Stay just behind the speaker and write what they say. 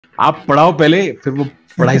आप पढ़ाओ पहले, फिर वो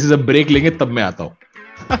पढ़ाई से जब ब्रेक लेंगे तब मैं आता हूँ.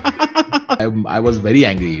 I was very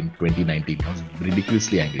angry in 2019. I was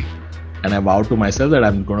ridiculously angry. And I vowed to myself that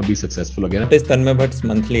I'm going to be successful again. What is Tanmay Bhatt's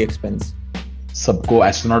monthly expense? सबको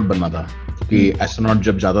एस्ट्रोनॉट बनना था, क्योंकि एस्ट्रोनॉट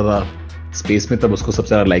जब जाता था स्पेस में तब उसको सबसे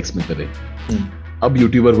ज्यादा लाइक्स मिलते थे. अब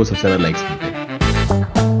यूट्यूबर को सबसे ज्यादा लाइक्स मिलते हैं.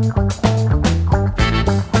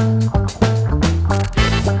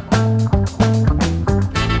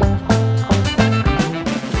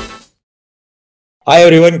 हाय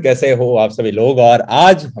एवरीवन, कैसे हो आप सभी लोग. और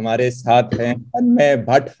आज हमारे साथ हैं तन्मय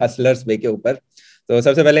भट्ट हसलर्स वे के ऊपर. तो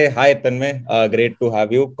सबसे पहले हाय तन्मय, great to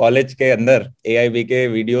have you. College के अंदर एआईबी के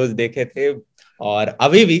वीडियोस देखे थे और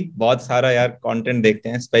अभी भी बहुत सारा यार कंटेंट देखते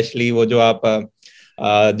हैं, स्पेशली वो जो आप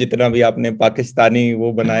जितना भी आपने पाकिस्तानी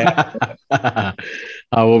वो बनाया.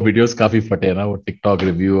 हाँ, वो वीडियोस काफी फटे ना, वो टिकटॉक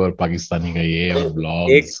रिव्यू और पाकिस्तानी का ये और एक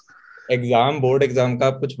ब्लॉग्स. बोर्ड एग्जाम का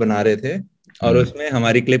आप कुछ बना रहे थे और उसमें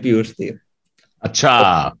हमारी क्लिप यूज थी. अच्छा.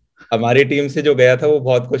 हमारी टीम से जो गया था वो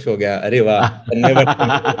बहुत खुश हो गया, अरे वाह तन्मय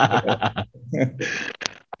भट्ट.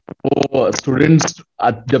 वो स्टूडेंट्स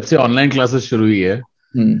जब से ऑनलाइन क्लासेस शुरू हुई है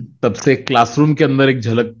तब से क्लासरूम के अंदर एक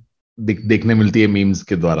झलक देखने मिलती है मीम्स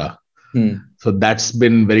के द्वारा. So that's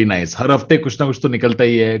been very nice. हर हफ्ते कुछ ना कुछ तो निकलता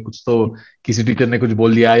ही है. कुछ तो किसी टीचर ने कुछ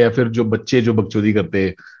बोल दिया, या फिर जो बच्चे जो बकचोदी करते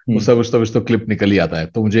हैं उसका कुछ तो क्लिप निकल ही आता है.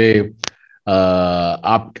 तो मुझे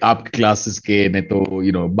आपके क्लासेस के ने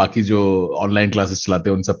तो बाकी जो ऑनलाइन क्लासेस चलाते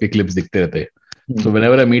हैं उन सबके क्लिप्स दिखते रहते हैं. So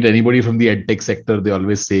whenever I meet anybody from the edtech sector, they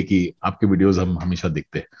always say कि आपके वीडियोस हम हमेशा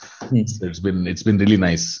दिखते हैं. So it's been really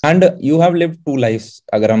nice. And you have lived two lives.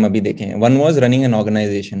 अगर हम अभी देखें, one was running an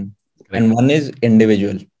organization and one is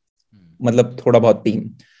individual. मतलब थोड़ा बहुत team.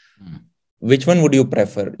 Which one would you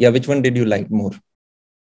prefer? या which one did you like more?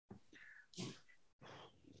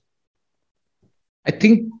 I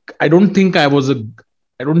don't think I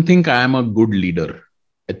am a good leader.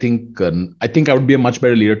 I think I would be a much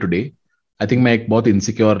better leader today. I think मैं एक बहुत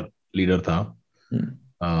insecure leader था.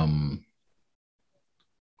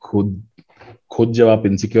 खुद जब आप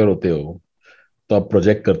insecure होते हो तो आप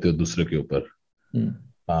प्रोजेक्ट करते हो दूसरे के ऊपर.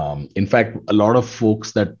 In fact a lot of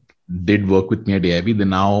folks that did work with me at AIB, they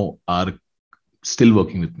now are still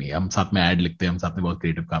working with me. हम साथ में एड लिखते हैं, हम साथ में बहुत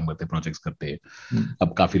क्रिएटिव काम करते हैं, प्रोजेक्ट्स करते हैं.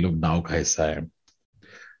 अब काफी लोग नाव का हिस्सा है.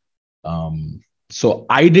 So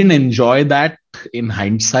I didn't enjoy that in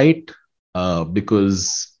hindsight, because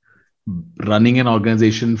running an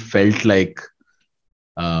organization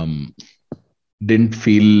didn't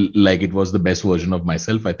feel like it was the best version of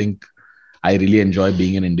myself. I think I really enjoy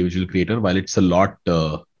being an individual creator. While it's a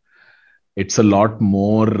lot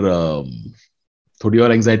more, थोड़ी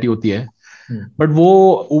और anxiety होती है. But वो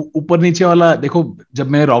ऊपर नीचे वाला देखो, जब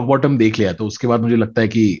मैं रॉक बॉटम देख लिया तो उसके बाद मुझे लगता है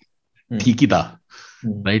कि ठीक ही था.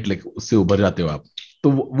 राइट, लाइक उससे उभर जाते हो आप. तो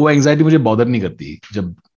वो एंजाइटी मुझे बॉदर नहीं करती.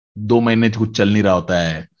 जब 2 महीने कुछ चल नहीं रहा होता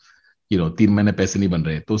है, 3 महीने पैसे नहीं बन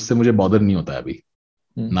रहे, तो उससे मुझे बॉदर नहीं होता है अभी.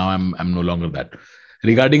 Now I'm no longer that.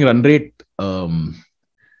 Regarding run rate,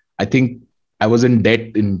 I think I was in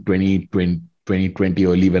debt in 2020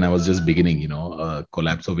 early when I was just beginning.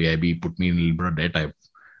 Collapse of AIB put me in a little bit of debt. I've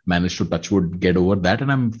managed to touch wood get over that,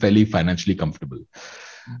 and I'm fairly financially comfortable.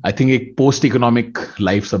 I think a post-economic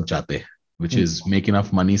life sab chahte hai, which is make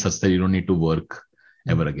enough money such that you don't need to work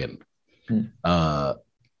ever again.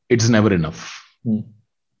 It's never enough.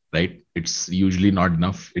 Right, it's usually not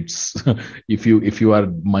enough. It's if you are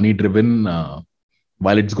money driven,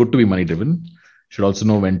 while it's good to be money driven, you should also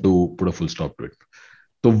know when to put a full stop to it.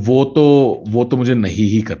 तो वो तो मुझे नहीं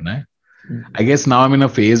ही करना है. I guess now I'm in a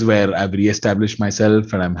phase where I've re-established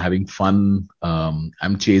myself and I'm having fun.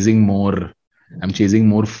 I'm chasing more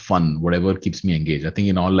fun, whatever keeps me engaged. I think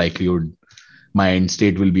in all likelihood my end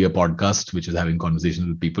state will be a podcast which is having conversations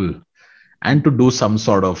with people and to do some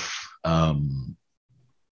sort of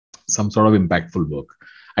impactful work.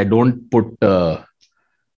 I don't put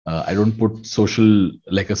social,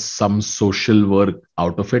 like some social work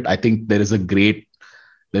out of it. I think there's a great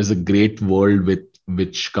world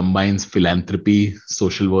which combines philanthropy,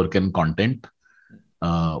 social work, and content.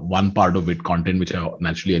 One part of it, content, which I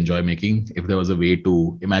naturally enjoy making. If there was a way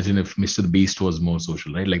to imagine if Mr. Beast was more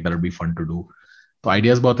social, right? Like that would be fun to do. तो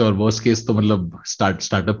ideas बहुत है. और worst case तो मतलब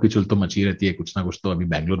startup की चल तो मची रहती है. कुछ ना कुछ तो अभी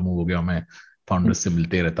बैंगलोर मूव हो गया, मैं फाउंडर्स से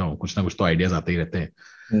मिलते रहता हूँ, कुछ ना कुछ तो आइडियाज आते ही रहते हैं.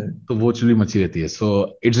 तो वो चीज भी मची रहती है.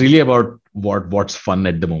 So it's really about what's fun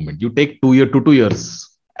at the moment. You take 2 years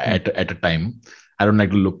at a time. I don't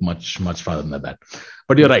like to look much farther than that.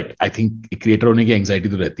 But you're right. I think creator होने की एंजाइटी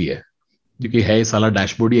तो रहती है, क्योंकि है साला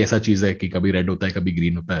dashboard ही ऐसा चीज है कि कभी रेड होता है कभी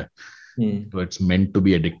ग्रीन होता है. So it's meant to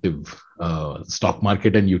be addictive. Stock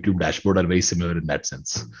market and YouTube dashboard are very similar in that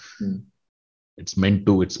sense. It's meant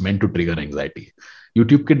to trigger anxiety.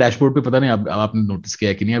 YouTube के डैशबोर्ड पे पता नहीं अब आपने नोटिस किया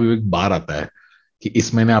है कि नहीं, अभी एक बार आता है कि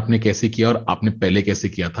इस महीने आपने कैसे किया और आपने पहले कैसे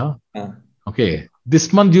किया था. Okay,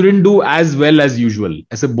 this month you didn't do as well as usual,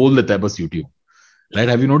 ऐसे बोल देता है बस YouTube. Right,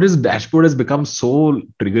 have you notice dashboard has become so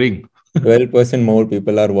triggering. 12% more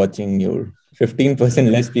people are watching you. 15%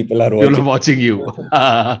 less people are People are watching. watching you.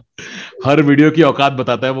 Her video की औकात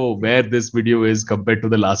बताता है वो, where this video is compared to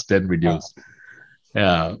the last 10 videos.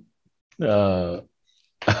 Yeah.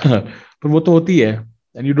 पर वो तो होती है.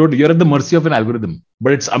 And you're at the mercy of an algorithm.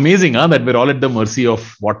 But it's amazing, that we're all at the mercy of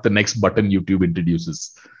what the next button YouTube introduces.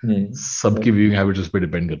 सबकी viewing habits उस पर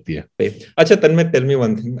depend करती है. अच्छा तन्मय, टेल मी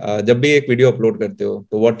वन थिंग, जब भी एक video upload करते हो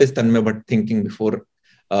तो what is Tanmay but thinking before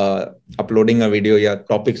uploading a video, या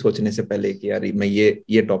टॉपिक सोचने से पहले कि यार मैं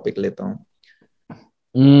ये टॉपिक लेता हूँ?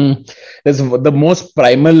 There's the most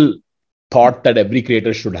primal thought that every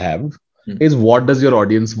creator should have is, what does your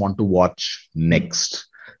audience want to watch next?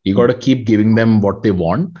 You got to keep giving them what they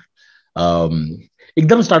want.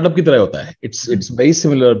 एकदम स्टार्टअप की तरह होता है. It's very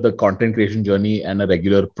similar, the content creation journey and a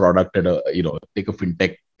regular product at a, take a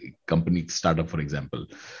fintech company startup for example.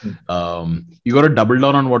 You got to double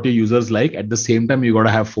down on what your users like. At the same time, you got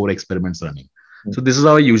to have 4 experiments running. So this is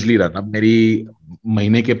how I usually run. अब मेरी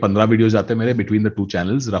महीने के 15 videos आते हैं मेरे between the 2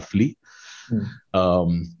 channels roughly.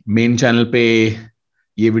 Main channel पे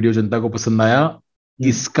ये video जनता को पसंद आया,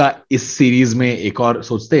 इसका इस सीरीज में एक और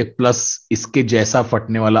सोचते, प्लस इसके जैसा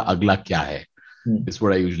फटने वाला अगला क्या है. This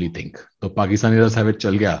what I usually think. तो पाकिस्तानी और सैवेज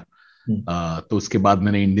चल गया, तो उसके बाद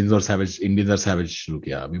मैंने इंडियंस और सैवेज शुरू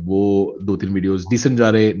किया. अभी वो 2-3 वीडियोस डिसेंट जा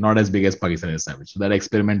रहे, not as big as Pakistani और savage. So that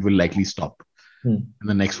experiment will likely stop. And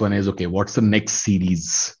the next one is, okay, what's the next series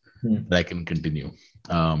that I can continue.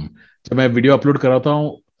 जब मैं वीडियो अपलोड कराता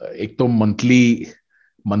हूँ, एक तो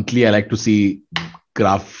monthly I like to see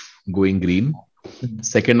graph going green.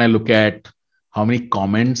 Second, I look at how many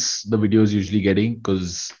comments the video is usually getting,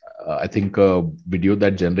 because I think a video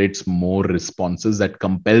that generates more responses, that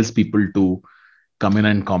compels people to come in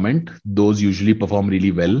and comment, those usually perform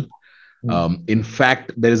really well. In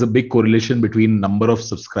fact, there is a big correlation between number of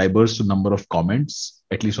subscribers to number of comments.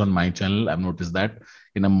 At least on my channel, I've noticed that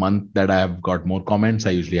in a month that I have got more comments,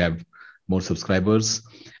 I usually have more subscribers.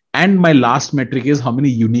 And my last metric is how many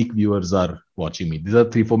unique viewers are watching me. These are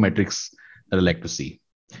 3-4 metrics that I like to see.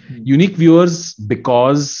 Unique viewers,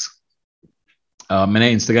 because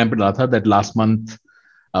मैंने Instagram पे डाला था that last month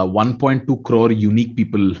 1.2 crore unique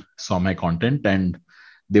people saw my content and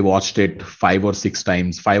they watched it 5 or 6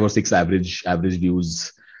 times, 5 or 6 average views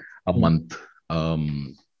a month.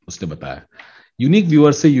 उसने बताया. Unique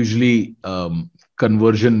viewers से usually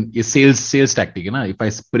conversion, ये sales tactic है ना.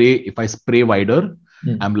 If I spray wider,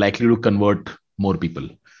 I'm likely to convert more people.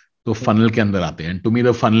 तो funnel के अंदर आते हैं. And to me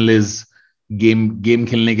the funnel is game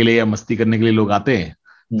खेलने के लिए या मस्ती करने के लिए लोग आते हैं,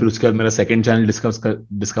 फिर उसके बाद मेरा सेकंड चैनल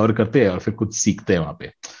डिस्कवर करते हैं और फिर कुछ सीखते हैं वहां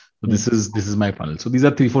पे. So this is my funnel. So these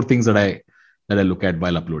are 3-4 things that I look at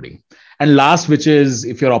while uploading. And last, which is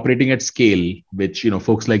if you're operating at scale, which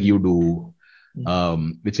folks like you do,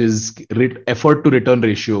 which is effort to return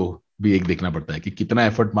ratio भी एक देखना पड़ता है कि कितना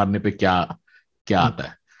effort मारने पे क्या आता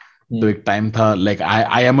है. तो एक टाइम था, like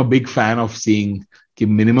I am a big fan of seeing कि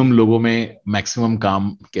मिनिमम लोगों में मैक्सिमम काम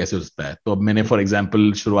कैसे हो सकता है. तो अब मैंने फॉर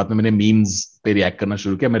एग्जांपल शुरुआत में मैंने मीम्स पे रिएक्ट करना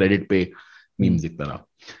शुरू किया. मैं रेडिट पे मीम्स देखता रहा.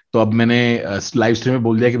 तो अब मैंने लाइव स्ट्रीम में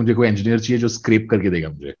बोल दिया कि मुझे कोई इंजीनियर चाहिए जो स्क्रैप करके देगा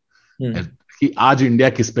मुझे कि आज इंडिया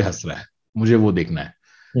किस पे हंस रहा है, मुझे वो देखना है.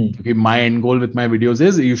 क्योंकि my and goal with my videos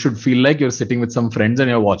is you should feel like you are sitting with some friends and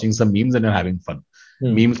you are watching some memes and you are having fun.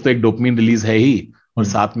 Memes तो एक डोपामिन रिलीज है ही, और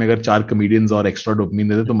साथ में अगर 4 comedians और extra dopamine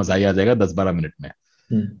दे दे तो मजा ही आ जाएगा 10-12 मिनट में.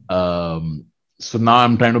 So now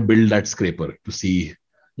I'm trying to build that scraper to see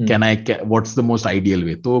what's the most ideal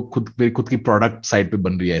way. तो खुद की प्रोडक्ट साइड पे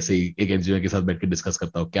बन रही है. ऐसे ही एक इंजीनियर के साथ बैठ के डिस्कस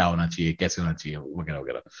करता हूँ क्या होना चाहिए, कैसे होना चाहिए, वगैरह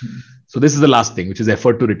वगैरह. So this is the last thing, which is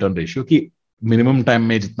effort to return ratio, कि मिनिमम टाइम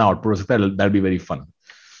में जितना आउटपुट हो सकता है, that'll be very fun.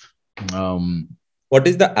 What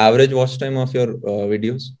is the average watch time of your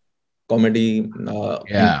videos? Comedy?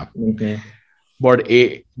 About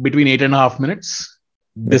between 8.5 minutes.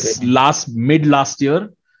 Mid last year,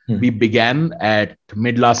 we began at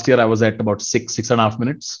mid last year. I was at about 6.5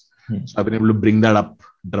 minutes. So I've been able to bring that up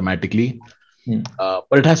dramatically.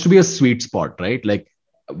 But it has to be a sweet spot, right? Like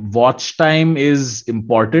watch time is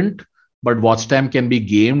important, but watch time can be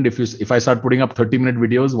gamed. If I start putting up 30-minute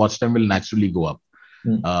videos, watch time will naturally go up.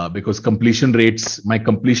 Because my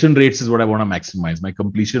completion rates is what I want to maximize. My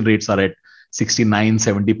completion rates are at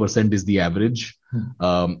 69-70% is the average.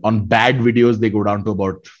 On bad videos, they go down to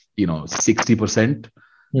about 60%.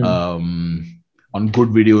 On good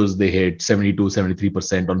videos, they hit 72,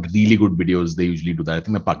 73%. On really good videos, they usually do that. I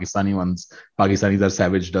think the Pakistanis are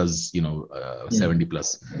savage, does 70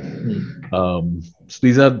 plus. So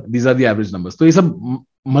these are the average numbers. तो ये सब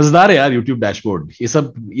मजेदार है यार. YouTube dashboard,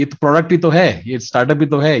 ये तो product ही तो है, ये स्टार्टअप ही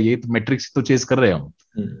तो है, ये तो मेट्रिक्स तो चेस कर रहे हैं हम.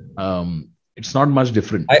 It's not much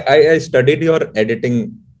different. I studied your editing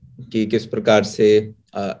कि किस प्रकार से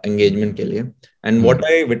एंगेजमेंट के लिए, and what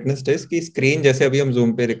I witnessed is कि स्क्रीन जैसे अभी हम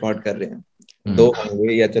जूम पे रिकॉर्ड कर रहे हैं, दो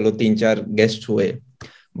होंगे या चलो 3-4 गेस्ट हुए,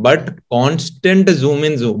 but constant zoom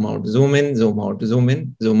in zoom out, zoom in zoom out, zoom in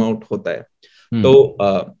zoom out होता है. तो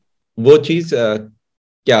वो चीज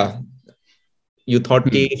क्या यू थॉट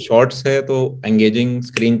कि शॉर्ट्स है तो एंगेजिंग,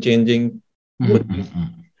 स्क्रीन चेंजिंग?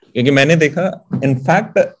 क्योंकि मैंने देखा,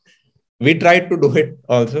 in fact we tried to do it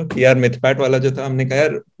also. यार मिथपैट वाला जो था, हमने कहा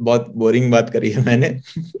यार बहुत बोरिंग बात करी है मैंने,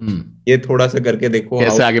 ये थोड़ा सा करके देखो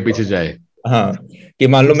कैसे आगे पीछे जाए. हाँ, कि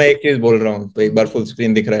मान लो मैं एक चीज बोल रहा हूँ तो एक बार फुल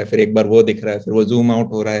स्क्रीन दिख रहा है, फिर एक बार वो दिख रहा है, फिर वो जूम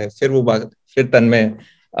आउट हो रहा है, फिर वो बात, फिर तन्मय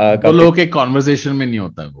वो लोगों के कॉन्वर्सेशन में नहीं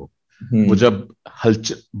होता है वो जब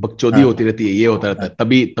बकचोदी होती रहती है, ये होता रहता है,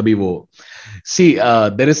 तभी वो सी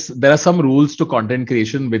there are some rules to content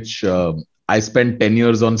creation which I spent 10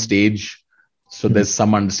 years on stage, so there's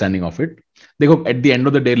some understanding of it. देखो, at the end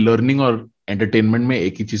of the day, learning और entertainment में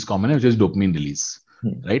एक ही चीज कॉमन है, which is dopamine release,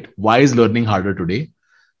 right? Why is learning harder today?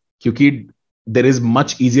 क्योंकि there is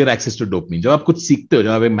much easier access to dopamine. जब आप कुछ सीखते हो, जब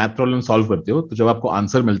आप एक मैथ प्रॉब्लम सॉल्व करते हो, तो जब आपको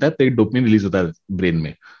आंसर मिलता है तो एक डोपमिन रिलीज होता है ब्रेन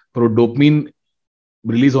में, पर वो डोपमिन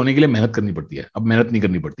रिलीज होने के लिए मेहनत करनी पड़ती है. अब मेहनत नहीं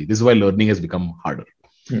करनी पड़ती. This is why learning has become harder.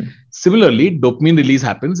 Similarly dopamine release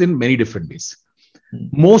happens in many different ways.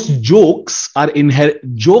 Most jokes are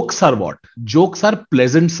what? Jokes are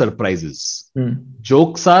pleasant surprises.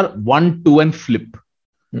 Jokes are 1, 2 and flip.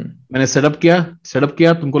 मैंने सेटअप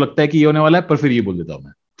किया, तुमको लगता है कि ये होने वाला है, पर फिर ये बोल देता हूं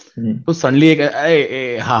मैं. So suddenly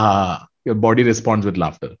your body responds with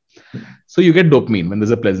laughter. So you get dopamine when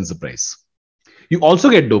there's a pleasant surprise. You also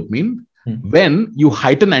get dopamine when you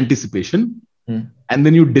heighten anticipation and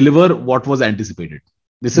then you deliver what was anticipated.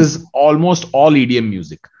 This is almost all EDM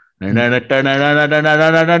music. So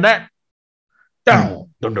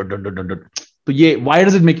why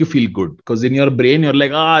does it make you feel good? Because in your brain you're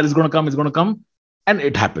like, this is going to come, and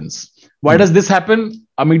it happens. Why does this happen?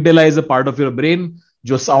 Amygdala is a part of your brain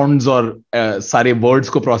जो sounds और सारे words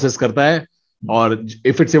को process करता है, और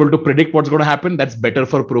if it's able to predict what's gonna happen, that's better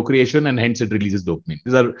for procreation and hence it releases dopamine.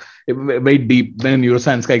 This are very deep. मैंने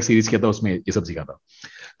neuroscience का एक सीरीज किया था, उसमें ये सब सीखा था.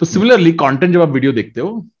 तो सिमिलरली कंटेंट जब आप वीडियो देखते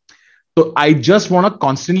हो, तो I just want to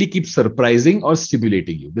constantly keep surprising और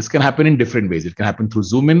stimulating you. This can happen in different ways. It can happen through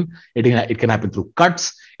zoom in, it can happen through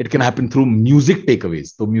cuts, it can happen through music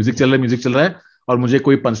takeaways. तो music चल रहा है और मुझे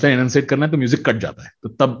कोई punchline enunciate करना है, तो म्यूजिक कट जाता है, तो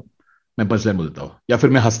तब मैं पंचलाइन बोलता हूँ, या फिर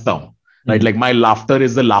मैं हंसता हूँ. Right, like my laughter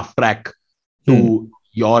is the laugh track to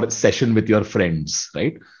your session with your friends,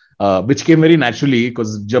 right, which came very naturally.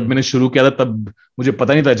 Because जब मैंने शुरू किया था तब मुझे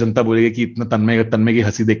पता नहीं था जनता बोलेगी कि इतना तन्मय की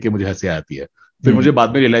हंसी देख के मुझे हंसी आती है. फिर मुझे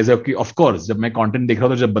बाद में रियलाइज है कि ऑफ कोर्स जब मैं कंटेंट देख रहा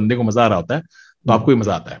हूँ, तो जब बंदे को मजा आ रहा होता है तो आपको भी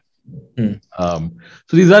मजा आता है.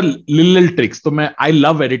 So these are little tricks. तो मैं I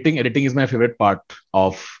love editing. Editing is my favorite part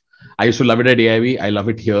of. I used to love it at AIV. I love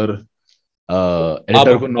it here.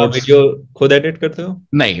 Editor को नोट्स वीडियो खुद एडिट करते हो?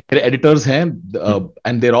 नहीं, मेरे एडिटर्स हैं,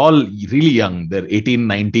 and there all really young. There 18,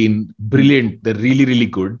 19, brilliant. There really really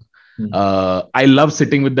good. I love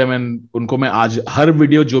sitting with them, and उनको मैं आज हर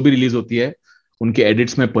वीडियो जो भी रिलीज होती है उनके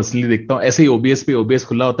एडिट्स में पर्सनली देखता हूँ. ऐसे ही ओबीएस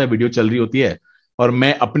खुला होता है, वीडियो चल रही होती है, और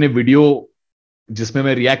मैं अपने वीडियो जिसमें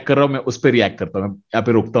मैं रिएक्ट कर रहा हूँ, मैं उस पर रिएक्ट करता हूँ. मैं यहाँ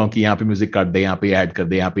पे रोकता हूँ कि यहाँ पे म्यूजिक काट दे, यहाँ पे ऐड कर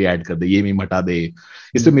दे, यहाँ पे ऐड कर दे, ये मीम हटा दे,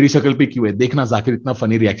 इस पे मेरी शक्ल पे क्यों है, देखना जाकिर इतना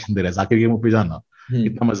फनी रिएक्शन दे रहा है, जाकिर के मुंह पे जाना,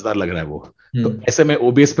 इतना मजेदार लग रहा है वो. तो ऐसे मैं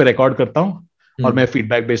ओबीएस पे रिकॉर्ड करता हूँ और मैं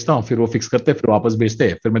फीडबैक भेजता हूँ, फिर वो फिक्स करते, फिर वापस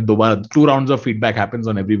भेजते, फिर मैं दोबारा 2 rounds of feedback happens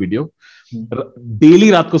on every video. Daily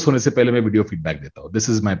रात को सोने से पहले मैं वीडियो फीडबैक देता हूँ. This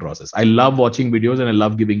is my process. I love watching videos and I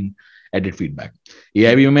love giving edit feedback.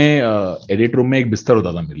 AIB में edit room में एक बिस्तर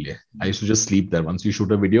होता था मेरे लिए. I used to just sleep there. Once you shoot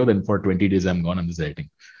a video, then for 20 days I'm gone and this editing.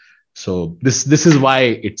 So this is why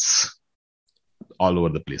it's all over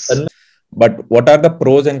the place. But what are the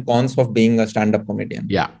pros and cons of being a stand-up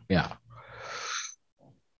comedian? Yeah.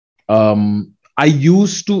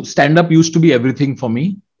 Stand-up used to be everything for me.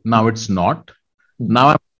 Now it's not. Now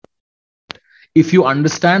if you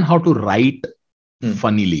understand how to write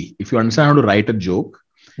funnily, if you understand how to write a joke,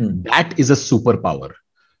 that is a super power,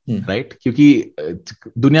 right? क्योंकि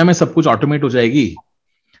दुनिया में सब कुछ automate हो जाएगी,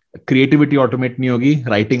 creativity automate नहीं होगी,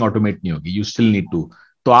 writing automate नहीं होगी. You still need to.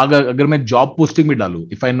 तो अगर मैं जॉब पोस्टिंग में डालू,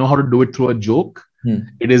 if I know how to do it through a joke,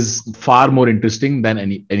 it is far more interesting than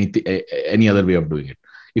any other way of doing it.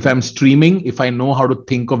 If I'm streaming, if I know how to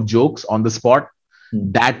think of jokes on the spot,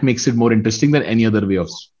 That makes it more interesting than any other way of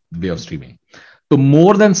streaming. So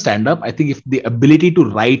more than stand up, I think if the ability to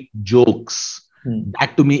write jokes,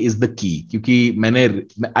 that to me is the key.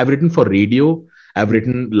 क्योंकि I've written for radio, I've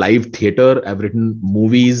written live theater, I've written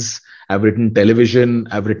movies, I've written television,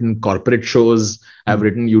 I've written corporate shows, I've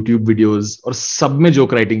written YouTube videos, और सब में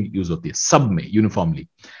joke writing use होती है, सब में uniformly.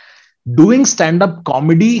 Doing stand up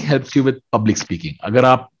comedy helps you with public speaking.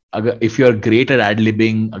 अगर if you are great at ad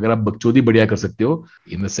libbing, अगर आप बकचोदी बढ़िया कर सकते हो,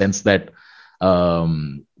 in the sense that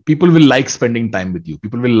people will like spending time with you,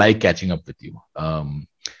 people will like catching up with you.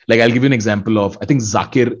 Like I'll give you an example of, I think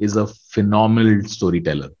Zakir is a phenomenal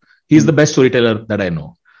storyteller. He's the best storyteller that I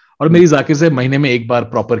know. और मेरी जाकिर से महीने में एक बार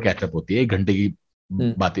proper catch up होती है, 1 घंटे की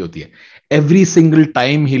बातें होती है. Every single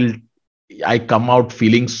time I come out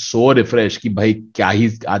feeling so refreshed कि भाई क्या ही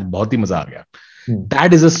आज बहुत ही मजा आ गया.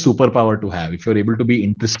 That is a superpower to have. If you're able to be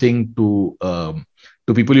interesting to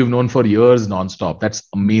people you've known for years non-stop, that's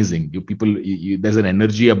amazing. There's an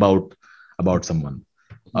energy about someone.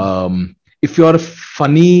 If you're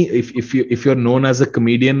funny, if you're known as a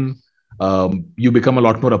comedian, you become a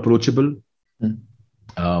lot more approachable.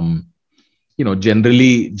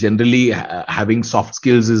 Generally having soft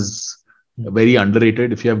skills is very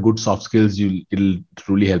underrated. If you have good soft skills, it'll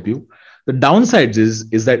truly help you. The downsides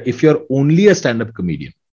is that if you're only a stand-up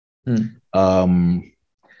comedian,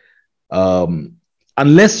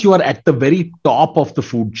 unless you are at the very top of the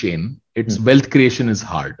food chain, its wealth creation is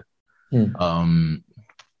hard.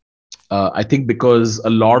 I think because a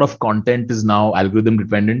lot of content is now algorithm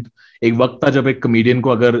dependent. एक वक्त था जब एक comedian को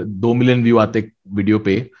अगर 2 million view आते video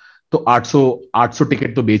पे तो 800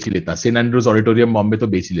 टिकट तो बेच ही लेता, सेंट एंड्रूज ऑडिटोरियम बॉम्बे तो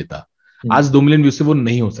बेच ही लेता. आज 2 million व्यू से वो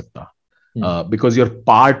नहीं हो सकता. Because you're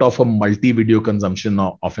part of a multi-video consumption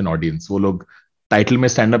of an audience. वो लोग टाइटल में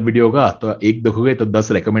स्टैंड अप वीडियो होगा तो एक देखोगे तो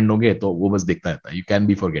 10 रेकमेंड होंगे तो वो बस देखता रहता है. You can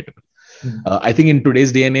be forgettable. I think in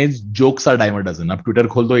today's day and age, jokes are dime a dozen. आप ट्विटर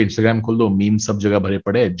खोल दो, इंस्टाग्राम खोल दो, मीम्स सब जगह भरे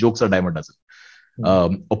पड़े हैं. Jokes are dime a dozen.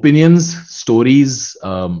 Opinions, stories,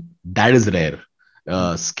 that is rare.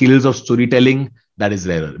 Skills of storytelling, that is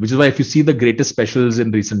rarer. Which is why if you see the greatest specials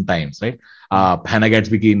in recent times, right? Hannah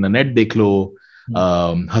Gadsby की In the Net देख लो,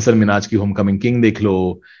 हसन मिनाज की Homecoming king देख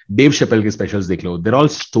लो, Dave शेपेल के specials देख लो. they're all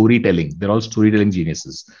storytelling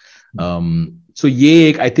geniuses. So ये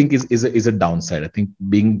एक I think is a downside. I think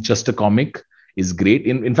being just a comic is great.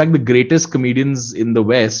 In fact, the greatest comedians in the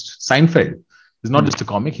West, Seinfeld is not just a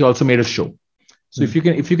comic, he also made a show. So if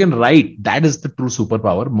you can write, that is the true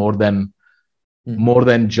superpower more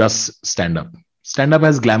than just stand up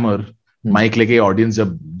has glamour. Mic लेके audience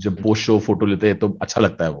जब post show photo लेते हैं तो अच्छा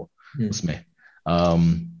लगता है वो उसमें.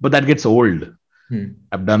 But that gets old.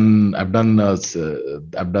 I've done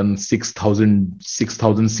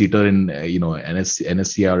 6,000 seater in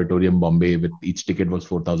NSC auditorium Bombay with each ticket was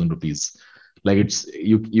 4,000 rupees. Like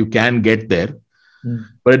you can get there,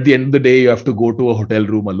 but at the end of the day you have to go to a hotel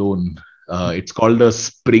room alone. It's called a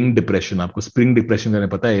spring depression. आपको spring depression का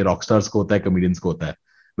पता है? Rockstars को होता है, comedians को होता है.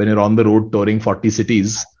 When you're on the road touring 40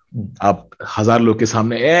 cities, आप 1000 लोग के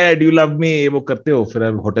सामने do you love me वो करते हो, फिर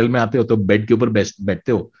होटल में आते हो तो बेड के ऊपर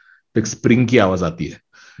बैठते हो तो एक स्प्रिंग की आवाज आती है.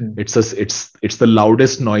 It's the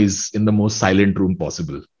loudest noise in the most silent room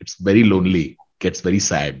possible. It's very lonely, gets very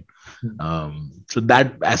sad. So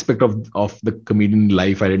that aspect of the comedian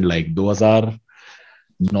life I didn't like.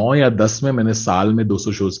 2009 या 10 में मैंने साल में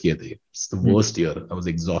 200 shows किए थे. It's the worst year. I was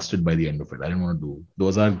exhausted by the end of it. I didn't want to do.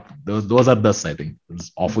 2010 I think. It was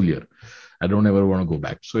an awful year. I don't ever want to go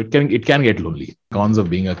back. So it can get lonely. Cons of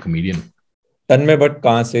being a comedian. तन्मय भट्ट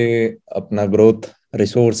कहाँ से अपना growth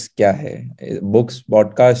resource क्या है? Books,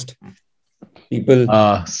 podcast, people?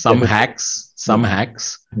 Some hacks.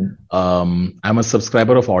 I'm a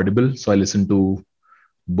subscriber of Audible, so I listen to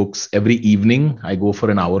books every evening. I go for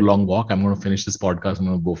an hour-long walk. I'm going to finish this podcast. I'm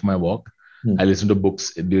going to go for my walk. I listen to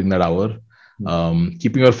books during that hour.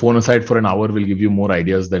 Keeping your phone aside for an hour will give you more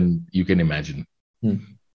ideas than you can imagine.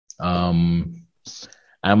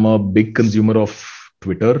 I'm a big consumer of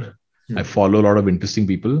Twitter. I follow a lot of interesting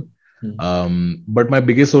people. But my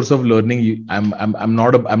biggest source of learning, I'm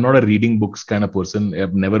not a reading books kind of person.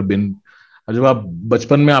 I've never been. जब आप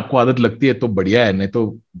बचपन में आपको आदत लगती है तो बढ़िया है, नहीं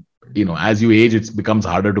तो as you age it becomes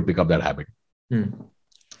harder to pick up that habit.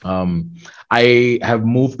 I have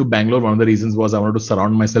moved to Bangalore. One of the reasons was I wanted to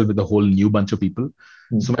surround myself with a whole new bunch of people.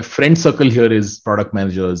 So my friend circle here is product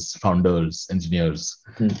managers, founders, engineers.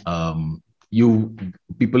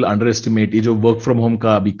 People underestimate ये जो work from home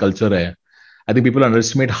का अभी culture है. I think people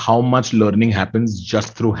underestimate how much learning happens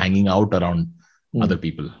just through hanging out around other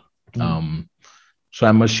people. So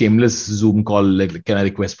I'm a shameless Zoom call. Like, can I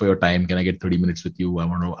request for your time? Can I get 30 minutes with you? I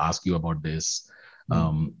want to ask you about this.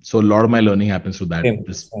 So a lot of my learning happens through that,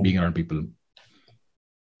 just being around people.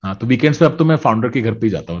 हाँ, तो weekends पे अब तो मैं founder के घर पे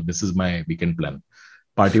ही जाता हूँ. This is my weekend plan.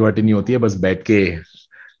 Party वार्टी नहीं होती है, बस बैठ के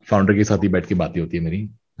फाउंडर के साथ ही बैठ के बातें होती है मेरी.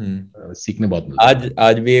 सीखने बहुत मिलता है.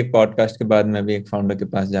 आज भी एक पॉडकास्ट के बाद मैं भी एक फाउंडर के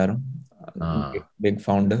पास जा रहा हूँ. हाँ बिग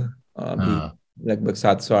फाउंडर अभी हाँ. लगभग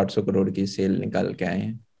 700-800 करोड़ की सेल निकाल के आए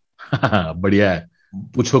हैं. बढ़िया है.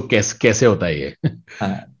 पूछो कैसे कैसे होता है ये.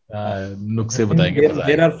 हाँ. नुस्खे बताएंगे, मजा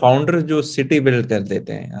देर आएगा. आर फाउंडर जो सिटी बिल्ड कर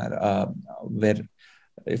देते हैं यार. Where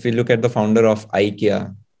if you look at the founder of IKEA,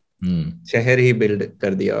 शहर ही बिल्ड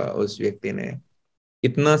कर दिया उस व्यक्ति ने.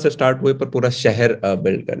 इतना से स्टार्ट हुए पर पूरा शहर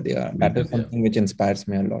बिल्ड कर दिया. That is something which inspires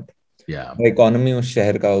me a lot. Economy उस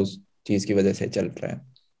शहर का उस चीज की वजह से चल रहा है.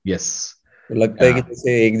 यस. तो लगता है कि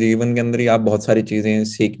जैसे एक जीवन के अंदर ही आप बहुत सारी चीजें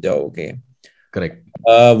सीख जाओगे. Correct.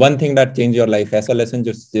 One thing that change your life, ऐसा लेसन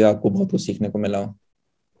जिससे आपको बहुत कुछ सीखने को मिला हो.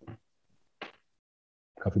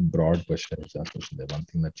 काफी ब्रॉड क्वेश्चन है. One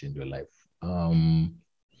thing that change your life.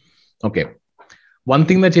 Okay. One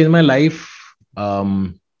thing that changed my life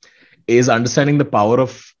is understanding the power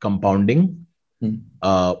of compounding,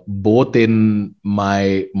 both in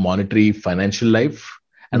my monetary financial life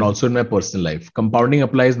and also in my personal life. Compounding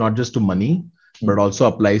applies not just to money, but also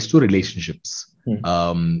applies to relationships.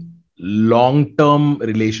 Long-term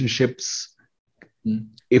relationships,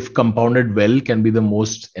 if compounded well, can be the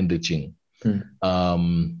most enriching.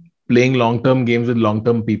 Playing long-term games with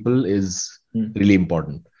long-term people is really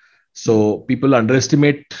important. So people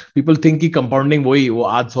underestimate, people think कि compounding वही वो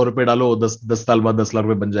आज 100 रुपए डालो 10 साल बाद 10 लाख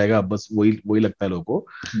रुपए बन जाएगा, बस वही लगता है लोगों को.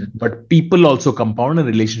 But people also compound and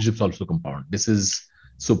relationships also compound. This is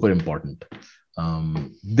super important.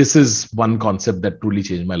 This is one concept that truly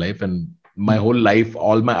changed my life, and my whole life,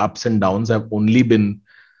 all my ups and downs have only been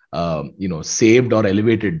saved or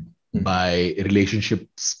elevated by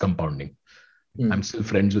relationships compounding. I'm still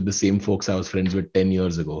friends with the same folks I was friends with 10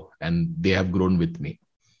 years ago, and they have grown with me.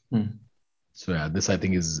 So yeah, this I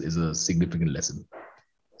think is a significant lesson.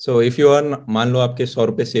 So if you are, मान लो आपके 100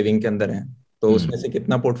 रुपए saving के अंदर हैं, तो उसमें से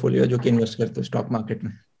कितना पोर्टफोलियो है जो कि इन्वेस्ट करते हो स्टॉक मार्केट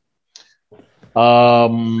में?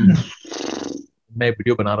 मैं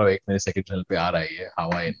वीडियो बना रहा हूँ, एक मेरे सेकंड चैनल पे आ रहा है ये,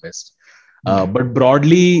 how I invest. But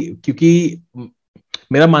broadly, क्योंकि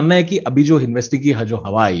मेरा मानना है कि अभी जो इन्वेस्टिंग की जो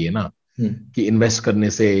हवा आई है ना, कि इन्वेस्ट करने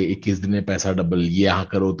से 21 दिन में पैसा डबल, ये यहाँ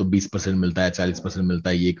करो तो 20% मिलता है, 40% मिलता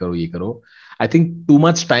है, ये करो. I think too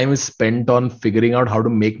much time is spent on figuring out how to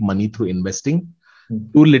make money through investing.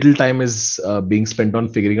 Too little time is being spent on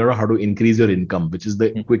figuring out how to increase your income, which is the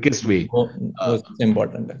quickest way. Most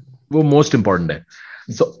important है. वो most important है.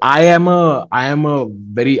 So I am a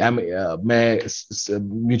very मैं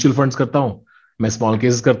mutual funds करता हूँ, मैं small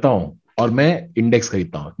cases करता हूँ, और मैं इंडेक्स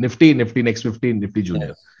खरीदता हूँ. निफ्टी नेक्स्ट 50, निफ्टी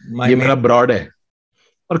जूनियर, ये मेरा ब्रॉड है.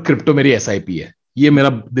 और क्रिप्टो मेरी SIP है. ये मेरा,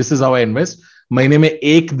 this is how I invest. महीने में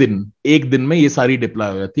एक दिन में ये सारी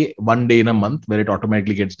डिप्लॉय हो जाती है. 1 day in a month where it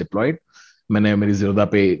automatically gets deployed. मैंने मेरी ज़ीरोधा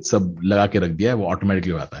पे सब लगा के रख दिया है, वो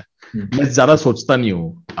ऑटोमेटिकली आता है. मैं ज्यादा सोचता नहीं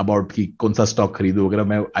हूँ अबाउट कि कौन सा स्टॉक खरीदूं वगैरह.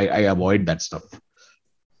 मैं आई अवॉइड दैट स्टफ.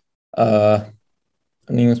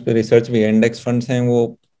 नहीं, उस पर रिसर्च भी है. इंडेक्स फंड्स हैं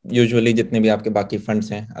वो यूजुअली जितने भी आपके बाकी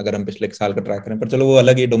फंड्स हैं, अगर हम पिछले एक साल का ट्रैक करें, पर चलो वो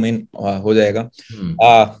अलग ही डोमेन हो जाएगा.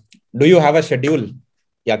 Do you have a schedule,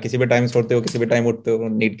 या किसी भी टाइम सोते हो, किसी भी टाइम उठते हो,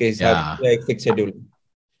 नीड के हिसाब से, या एक fix schedule?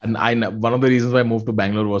 And one of the reasons why I moved to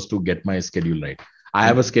Bangalore was to get my schedule right. I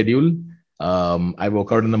have a schedule. I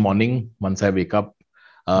work out in the morning once I wake up,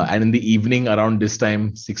 and in the evening around this time,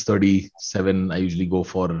 6:30, 7, I usually go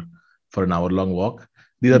for an hour-long walk.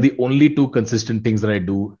 These are the only 2 consistent things that I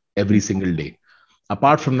do every single day.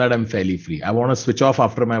 Apart from that, I'm fairly free. I want to switch off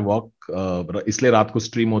after my walk. इसलिए रात को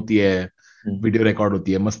stream होती है, video record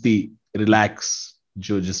होती है, मस्ती, relax,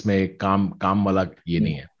 जिसमें काम वाला ये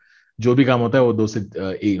नहीं है. जो भी काम होता है वो 2 से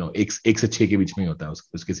 1 से 6 के बीच में ही होता है,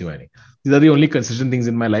 उसके सिवाय नहीं. These are the only consistent things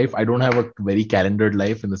in my life. I don't have a very calendared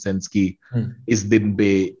life in the sense कि इस दिन पे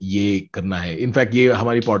ये करना है. इनफैक्ट ये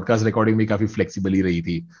हमारी पॉडकास्ट रिकॉर्डिंग भी काफी फ्लेक्सिबल ही रही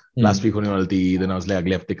थी. लास्ट वीक होने वाली थी, देन आई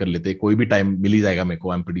अगले हफ्ते कर लेते, कोई भी टाइम मिल ही जाएगा मेरे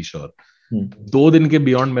को. I am pretty sure. 2 दिन के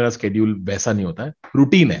बियॉन्ड मेरा स्केड्यूल वैसा नहीं होता है.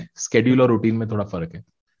 रूटीन है, स्केड्यूल और रूटीन में थोड़ा फर्क है.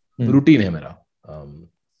 रूटीन है मेरा.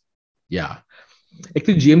 या एक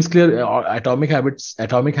तो जेम्स क्लियर एटॉमिक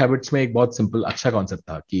हैबिट्स में एक बहुत सिंपल अच्छा कॉन्सेप्ट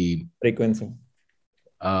था कि frequency,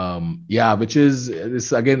 which is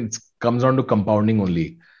this again comes on to compounding only.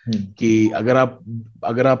 कि अगर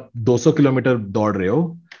आप 200 किलोमीटर दौड़ रहे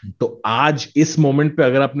हो, तो आज इस मोमेंट पे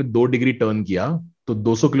अगर आपने 2 डिग्री टर्न किया, तो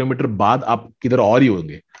 200 किलोमीटर बाद आप किधर और ही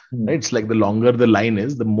होंगे. It's like the longer the line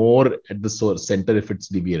is, the more at the centre if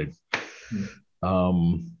it's deviated.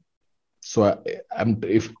 So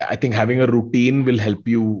I think having a routine will help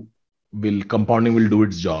you. Compounding will do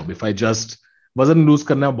its job. If I just वजन loose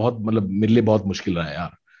करना बहुत मतलब मेरे लिए बहुत मुश्किल रहा है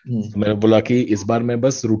यार। तो मैंने बोला कि इस बार मैं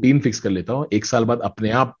बस रूटीन फिक्स कर लेता हूँ, 1 साल बाद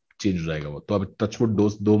अपने आप चेंज हो जाएगा वो। तो अब टचवुड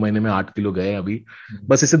 2 महीने में 8 किलो गए अभी,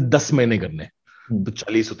 बस इसे 10 महीने करने, तो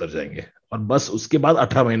 40 उतर जाएंगे। और बस उसके बाद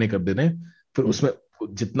 18 महीने कर देने, फिर उसमें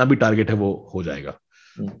जितना भी टारगेट है वो हो जाएगा।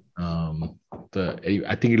 तो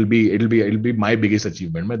I think it be my biggest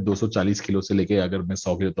achievement. मैं 240 किलो से लेके अगर मैं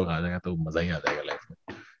 100 किलो तक आ जाएगा तो मजा ही आ जाएगा लाइफ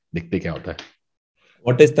में। देखते क्या होता है।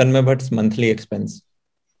 What is Tanmay Bhatt's monthly expense?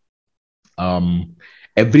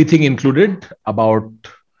 Everything included, about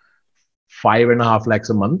 5.5 lakhs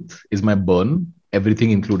a month is my burn.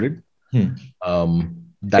 Everything included.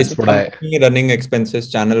 That's what I. Running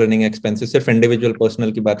expenses, channel running expenses, सिर्फ इंडिविजुअल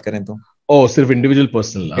पर्सनल की बात करें तो सिर्फ इंडिविजुअल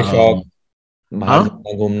पर्सनल। शौक, बाहर हाँ,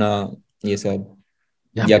 जाना घूमना, ये सब,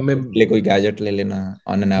 यहाँ या पे मैं ले कोई गैजेट ले लेना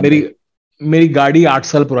ऑन एन मेरी एवरेज? मेरी गाड़ी 8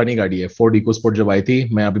 साल पुरानी गाड़ी है, फोर्ड इको स्पोर्ट जब आई थी।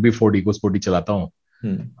 मैं अभी भी फोर्ड इको स्पोर्ट ही चलाता हूँ।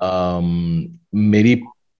 मेरी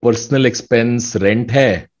पर्सनल एक्सपेंस रेंट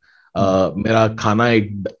है। मेरा खाना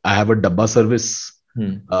एक, आई हैव अ डब्बा service.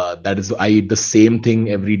 That is, I eat the same thing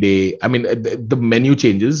every day. I mean, the menu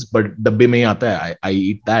changes, but डब्बे में ही आता है. I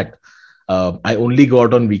eat that. I only go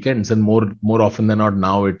out on weekends, and more often than not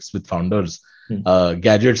now it's with founders.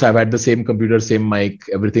 Gadgets, I've had the same computer, same mic,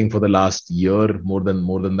 everything for the last year, more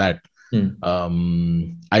than that.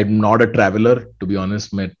 I'm not a traveler, to be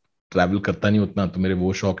honest. मैं travel करता नहीं उतना, तो मेरे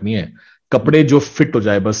वो शौक नहीं है। कपड़े जो फिट हो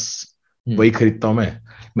जाए बस वही खरीदता हूँ मैं।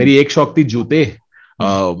 मेरी एक शौक थी जूते।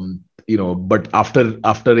 But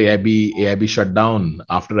after AIB shut down,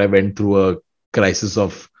 after I went through a crisis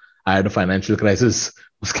of, I had a financial crisis.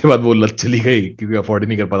 उसके बाद वो लत चली गई क्योंकि अफोर्ड ही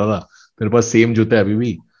नहीं कर पाता था। मेरे पास सेम जूते अभी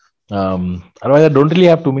भी। Otherwise, I don't really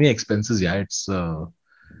have too many expenses. Yeah, it's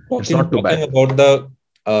not too talking bad. About the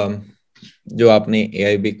जो आपने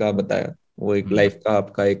एआईबी का बताया, वो एक लाइफ का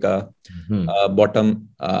आपका एक बॉटम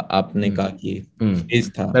आपने कहा कि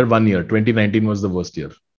फेज था। That 1 year, 2019 was the worst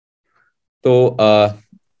year. तो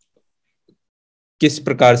किस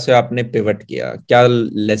प्रकार से आपने पिवट किया? क्या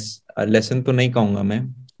लेसन तो नहीं कहूंगा मैं,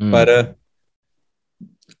 पर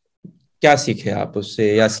क्या सीखे आप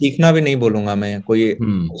उससे? या सीखना भी नहीं बोलूंगा मैं,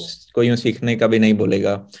 कोई यूं सीखने का भी नहीं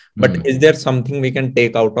बोलेगा, but is there something we can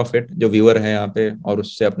take out of it जो व्यूअर है यहाँ पे और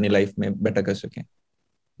उससे अपनी लाइफ में बेटर कर सके?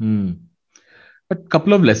 A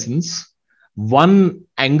couple of lessons. One,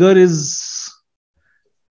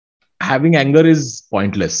 having anger is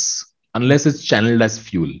pointless unless it's channeled as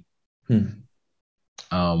fuel.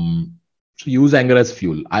 So use anger as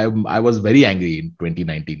fuel. I was very angry in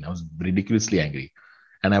 2019. I was ridiculously angry,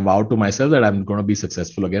 and I vowed to myself that I'm going to be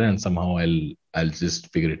successful again, and somehow I'll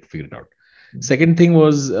just figure it out. Second thing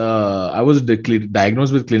was, I was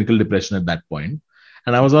diagnosed with clinical depression at that point,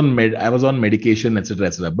 and I was on medication,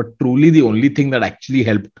 etc. But truly, the only thing that actually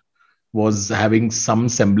helped was having some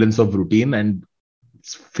semblance of routine and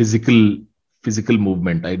physical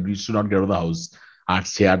movement. I used to not get out of the house.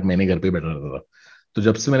 8 महीने घर पे बैठा रहता था। तो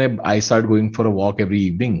जब से मैंने I started going for a walk every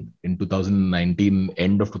evening in 2019,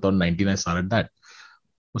 end of 2019 I started that.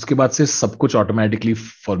 उसके बाद से सब कुछ automatically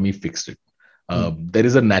for me fixed it. There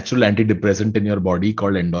is a natural antidepressant in your body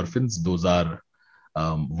called endorphins. Those are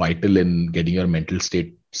vital in getting your mental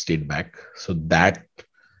state back. So that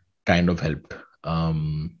kind of helped.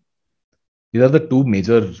 These are the two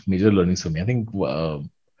major learnings for me. I think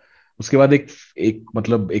उसके बाद एक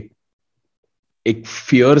मतलब एक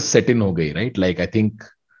fear set in हो गई, right? Like I think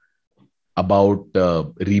about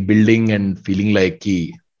rebuilding and feeling like कि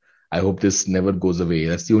I hope this never goes away.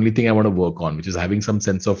 That's the only thing I want to work on, which is having some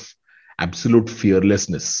sense of absolute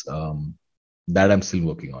fearlessness. That I'm still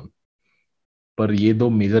working on. पर ये दो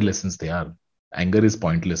major lessons थे यार. Anger is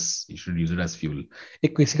pointless. You should use it as fuel.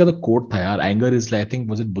 एक किसी का तो quote था यार. Anger is like, I think,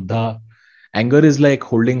 was it Buddha? Anger is like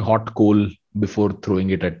holding hot coal before throwing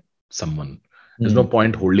it at someone. There's no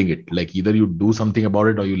point holding it. Like either you do something about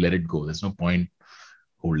it or you let it go. There's no point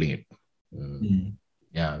holding it.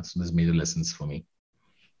 Yeah, so there's major lessons for me.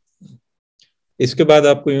 इसके बाद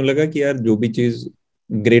आपको यूं लगा कि यार जो भी चीज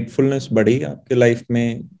ग्रेटफुलनेस बढ़ी आपके लाइफ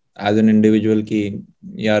में एज एन इंडिविजुअल की,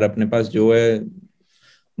 यार अपने पास जो है,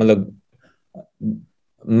 मतलब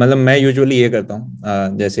मैं यूजुअली ये करता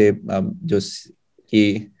हूँ, जैसे जो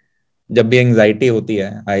कि जब भी एंजाइटी होती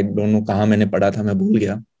है, आई डोंट नो कहाँ मैंने पढ़ा था, मैं भूल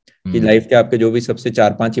गया, कि लाइफ के आपके जो भी सबसे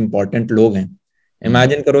 4-5 इंपॉर्टेंट लोग हैं,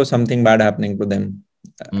 इमेजिन करो something bad happening to them,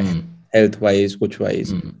 health wise कुछ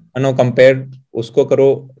वाइज, नो कंपेयर उसको करो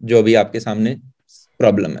जो भी आपके सामने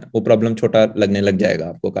प्रॉब्लम है, वो प्रॉब्लम छोटा लगने लग जाएगा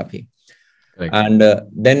आपको काफी। And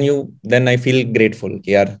then I feel grateful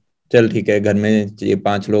कि यार चल ठीक है, घर में ये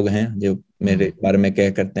 5 लोग हैं जो मेरे बारे में क्या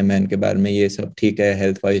करते हैं, मैं इनके बारे में, ये सब ठीक है,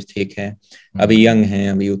 हेल्थ वाइज ठीक है, अभी यंग हैं,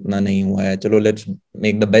 अभी उतना नहीं हुआ है, चलो let's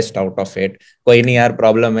make the best out of it. कोई नहीं यार,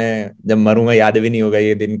 प्रॉब्लम है, जब मरूंगा याद भी नहीं होगा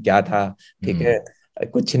ये दिन क्या था, ठीक है,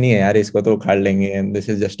 कुछ नहीं है यार, इसको तो उखाड़ लेंगे, this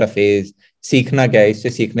is just a phase. सीखना क्या है इससे,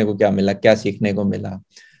 सीखने को क्या मिला, क्या सीखने को मिला।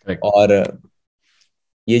 Correct. और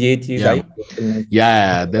ये चीज Yeah, आई में,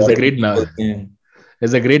 yeah. बोलते हैं।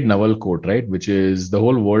 There's a great Naval quote, right? Which is the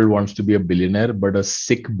whole world wants to be a billionaire, but a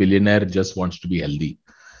sick billionaire just wants to be healthy,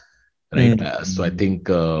 right? So I think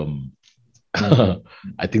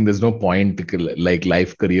I think there's no point like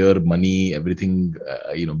life, career, money, everything,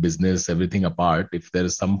 business, everything apart. If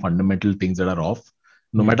there's some fundamental things that are off,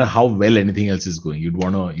 no matter how well anything else is going, you'd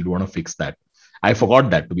wanna fix that. I forgot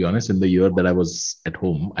that, to be honest. In the year that I was at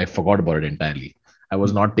home, I forgot about it entirely. I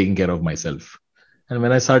was not taking care of myself, and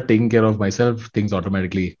when I start taking care of myself, things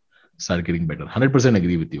automatically start getting better. 100%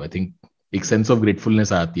 agree with you. I think एक sense of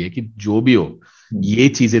gratefulness आती है कि जो भी हो, ये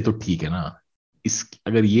चीजें तो ठीक है ना, इस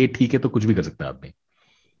अगर ये ठीक है तो कुछ भी कर सकता है आदमी।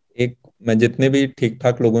 एक, मैं जितने भी ठीक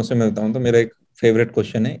ठाक लोगों से मिलता हूँ तो मेरा एक फेवरेट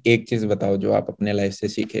क्वेश्चन है, एक चीज बताओ जो आप अपने लाइफ से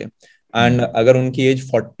सीखे। एंड अगर उनकी एज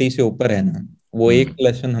 40 से ऊपर है ना, वो एक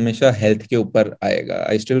लेसन हमेशा हेल्थ के ऊपर आएगा।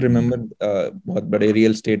 आई स्टिल रिमेम्बर, बहुत बड़े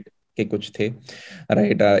रियल स्टेट के कुछ थे,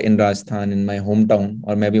 right, in Rajasthan, in my home town,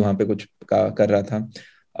 और मैं भी वहाँ पे कुछ कर रहा था।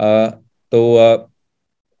 तो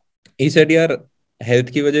ही सेड यार, हेल्थ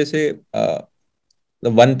की वजह से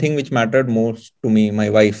the one thing which mattered most to me, my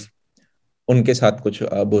wife, उनके साथ कुछ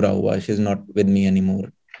बुरा हुआ, she is not with me any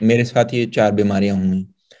more. मेरे साथ ये 4 बीमारियां हुई,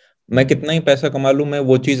 मैं कितना ही पैसा कमा लूं, मैं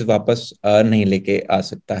वो चीज वापस नहीं लेके आ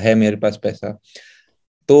सकता है मेरे पास पैसा।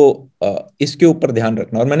 तो इसके ऊपर ध्यान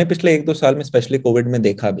रखना। और मैंने पिछले 1-2 साल में, स्पेशली कोविड में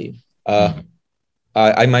देखा भी,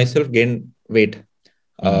 आई माई सेल्फ गेन वेट,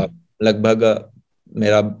 लगभग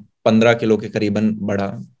मेरा 15 किलो के करीबन बढ़ा,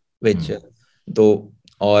 विच तो।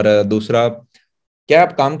 और दूसरा, क्या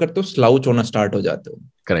आप काम करते हो, स्लाउच होना स्टार्ट हो जाते हो।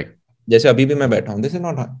 करेक्ट। जैसे अभी भी मैं बैठा हूँ, दिस इज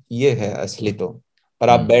नॉट, ये है असली तो, पर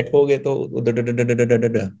आप बैठोगे तो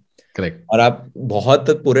करेक्ट। और आप बहुत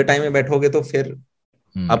पूरे टाइम में बैठोगे तो फिर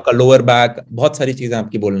आपका लोअर बैक, बहुत सारी चीजें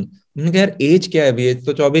आपकी बोलनी। उन्होंने कहा यार एज क्या है, अभी एज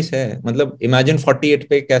तो 24 है, मतलब इमेजिन 48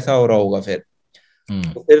 पे कैसा हो रहा होगा फिर।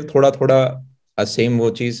 तो फिर थोड़ा थोड़ा सेम वो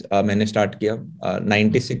चीज मैंने स्टार्ट किया।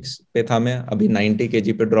 96 पे था मैं, अभी 90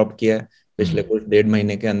 kg पे ड्रॉप किया है पिछले कुछ 1.5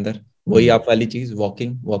 महीने के अंदर। वही आप वाली चीज,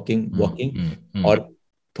 वॉकिंग वॉकिंग वॉकिंग, और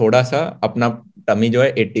थोड़ा सा अपना टमी जो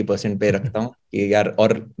है 80% पे रखता हूँ कि यार,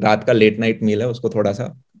 और रात का लेट नाइट मील है उसको थोड़ा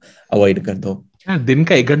सा अवॉइड कर दो। दिन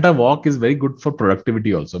का 1 घंटा walk is very good for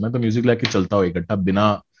productivity also. मैं तो म्यूजिक लेके चलता हूँ 1 घंटा बिना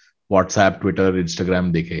व्हाट्सएप, ट्विटर,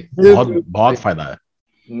 इंस्टाग्राम देखे, बहुत बहुत फायदा है।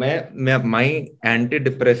 मैं माई एंटी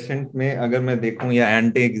डिप्रेशन में अगर मैं देखूं, या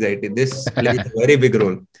anti anxiety, this plays very big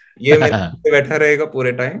role. ये मेरे पे बैठा रहेगा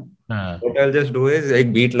पूरे time. What I just do is,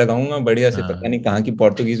 एक बीट लगाऊंगा बढ़िया से, पता नहीं कहाँ की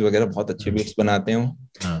पोर्तुगीज वगैरह बहुत अच्छे बीट्स बनाते हो,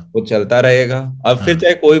 वो चलता रहेगा। अब फिर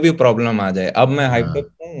चाहे कोई भी प्रॉब्लम आ जाए, अब मैं हाइप अप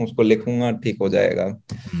हूँ, उसको लिखूंगा, ठीक हो जाएगा।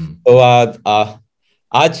 तो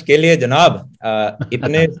आज के लिए जनाब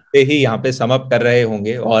इतने से ही यहाँ पे सम अप कर रहे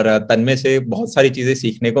होंगे, और तन्मय से बहुत सारी चीजें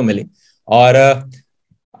सीखने को मिली। और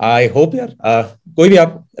आई होप यार, कोई भी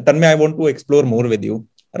आप, तन्मय, I want to explore more with you,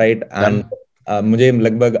 right, and मुझे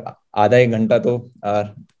लगभग आधा 1 घंटा तो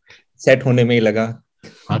सेट होने में ही लगा।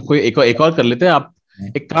 हाँ, कोई एक और कर लेते हैं। आप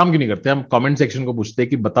एक काम क्यों नहीं करते, हम कमेंट सेक्शन को पूछते हैं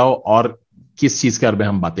कि बताओ और किस चीज के बारे में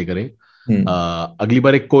हम बातें करें। अगली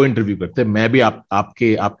बार एक को इंटरव्यू करते हैं। मैं भी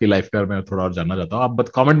आपके लाइफ के बारे में थोड़ा और जानना चाहता हूँ। आप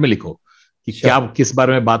कमेंट में लिखो कि क्या, किस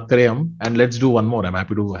बारे में बात करें हम, and let's do one more. I am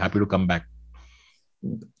happy to come back.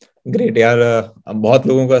 Great यार, बहुत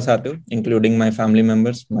लोगों का साथ हो, including my family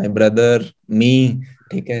members, my brother, मी,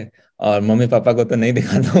 ठीक है, और मम्मी पापा को तो नहीं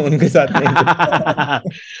दिखाता हूँ, उनके साथ नहीं।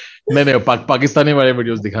 नहीं नहीं, पाकिस्तानी वाले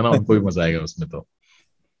वीडियोस दिखाना, उनको भी मजा आएगा उसमें तो।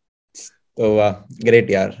 ग्रेट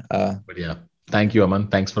यार, बढ़िया। Thank you Aman,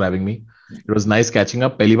 thanks for having me. It was nice catching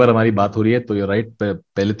up. पहली बार हमारी बात हो रही है, तो यू राइट,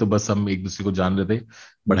 पहले तो बस हम एक दूसरे को जान रहे थे,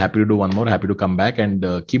 but happy to do one more, happy to come back and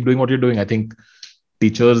keep doing what you doing. I think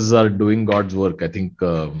teachers are doing God's work. I think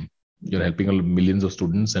you're helping millions of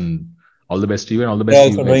students, and all the best to you, and all the best to you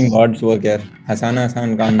also guys. doing God's work यार, हसाना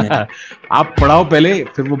आसान काम नहीं। आप पढ़ाओ पहले,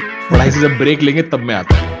 फिर वो पढ़ाई से जब ब्रेक लेंगे तब मैं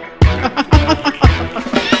आता हूँ।